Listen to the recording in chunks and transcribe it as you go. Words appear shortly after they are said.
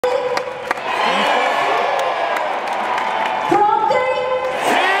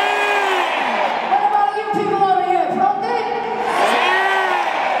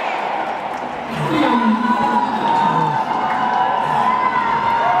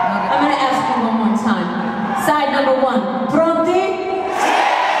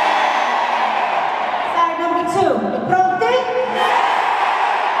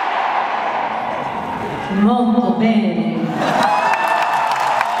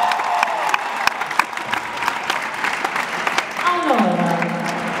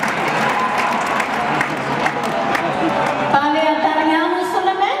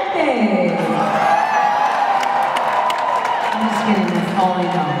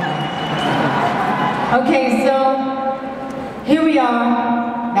Okay, so here we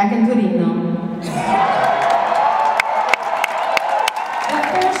are, back in Torino. The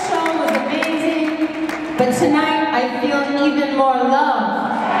first show was amazing, but tonight I feel even more love.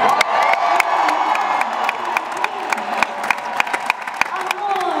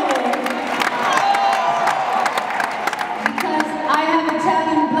 Because I have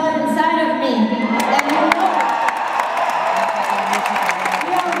Italian blood inside of me, and you know it.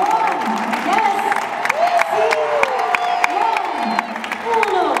 We are one, yes, see, one,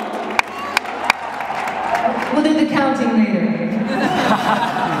 uno. We'll do the counting later.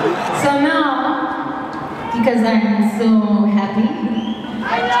 So now, because I'm so happy,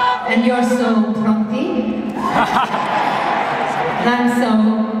 and you're so pronti, I'm so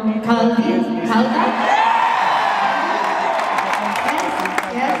calda.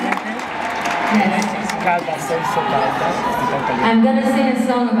 Yes. I'm gonna sing a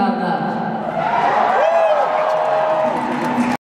song about love.